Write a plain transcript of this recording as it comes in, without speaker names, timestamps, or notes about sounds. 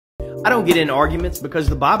I don't get in arguments because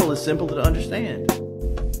the Bible is simple to understand.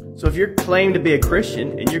 So if you're claiming to be a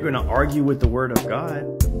Christian and you're going to argue with the Word of God,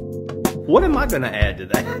 what am I going to add to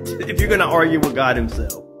that if you're going to argue with God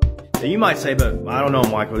himself? Now you might say, but I don't know,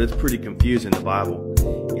 Michael, that's pretty confusing, the Bible.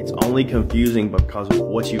 It's only confusing because of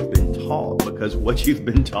what you've been taught, because what you've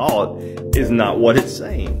been taught is not what it's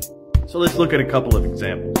saying. So let's look at a couple of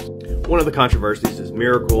examples. One of the controversies is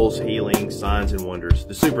miracles, healing, signs and wonders,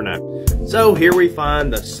 the supernatural. So here we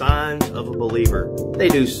find the signs of a believer. They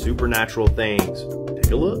do supernatural things.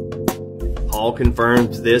 Take a look. Paul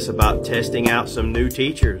confirms this about testing out some new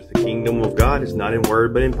teachers. The kingdom of God is not in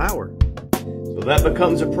word but in power. So that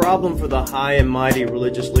becomes a problem for the high and mighty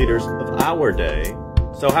religious leaders of our day.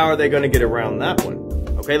 So how are they going to get around that one?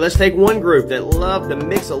 Okay, let's take one group that love to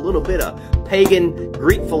mix a little bit of pagan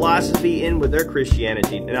Greek philosophy in with their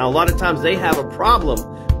Christianity. Now, a lot of times they have a problem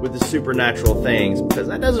with the supernatural things because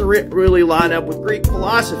that doesn't really line up with Greek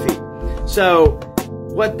philosophy. So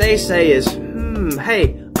what they say is,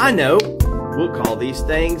 hey, I know, we'll call these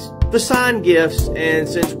things the sign gifts. And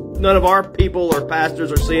since none of our people or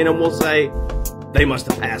pastors are seeing them, we'll say they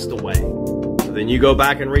must have passed away. So then you go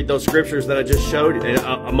back and read those scriptures that I just showed,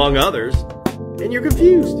 among others, and you're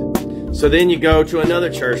confused. So then you go to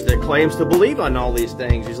another church that claims to believe on all these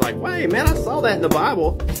things. He's like, wait, man, I saw that in the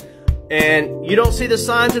Bible. And you don't see the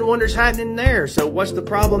signs and wonders happening there. So what's the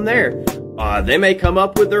problem there? They may come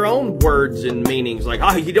up with their own words and meanings. Like,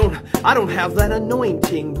 I don't have that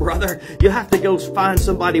anointing, brother. You have to go find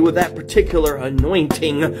somebody with that particular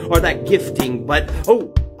anointing or that gifting. But,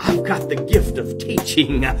 I've got the gift of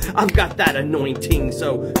teaching. I've got that anointing.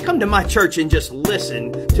 So come to my church and just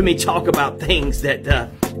listen to me talk about things that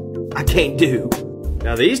I can't do.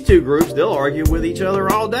 Now, these two groups, they'll argue with each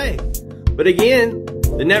other all day. But again,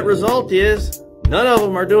 the net result is none of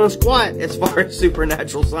them are doing squat as far as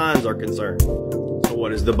supernatural signs are concerned. So what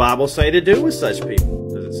does the Bible say to do with such people?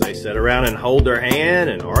 Does it say sit around and hold their hand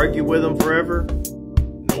and argue with them forever?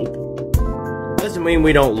 Nope. Doesn't mean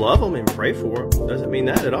we don't love them and pray for them. Doesn't mean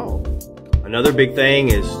that at all. Another big thing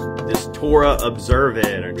is this Torah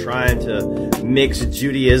observant or trying to mix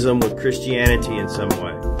Judaism with Christianity in some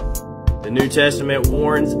way. The New Testament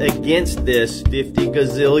warns against this 50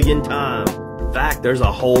 gazillion times. In fact, there's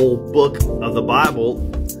a whole book of the Bible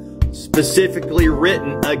specifically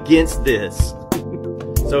written against this.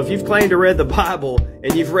 So if you've claimed to read the Bible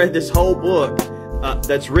and you've read this whole book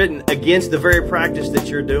that's written against the very practice that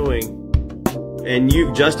you're doing, and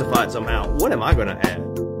you've justified somehow, what am I going to add?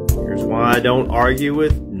 Here's why I don't argue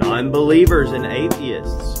with non-believers and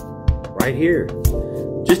atheists. Right here.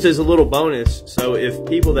 Just as a little bonus, so if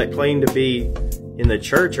people that claim to be in the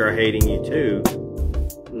church are hating you too,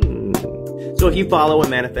 so if you follow and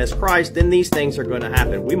manifest Christ, then these things are going to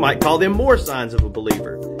happen. We might call them more signs of a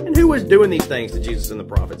believer. And who was doing these things to Jesus and the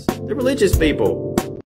prophets? The religious people.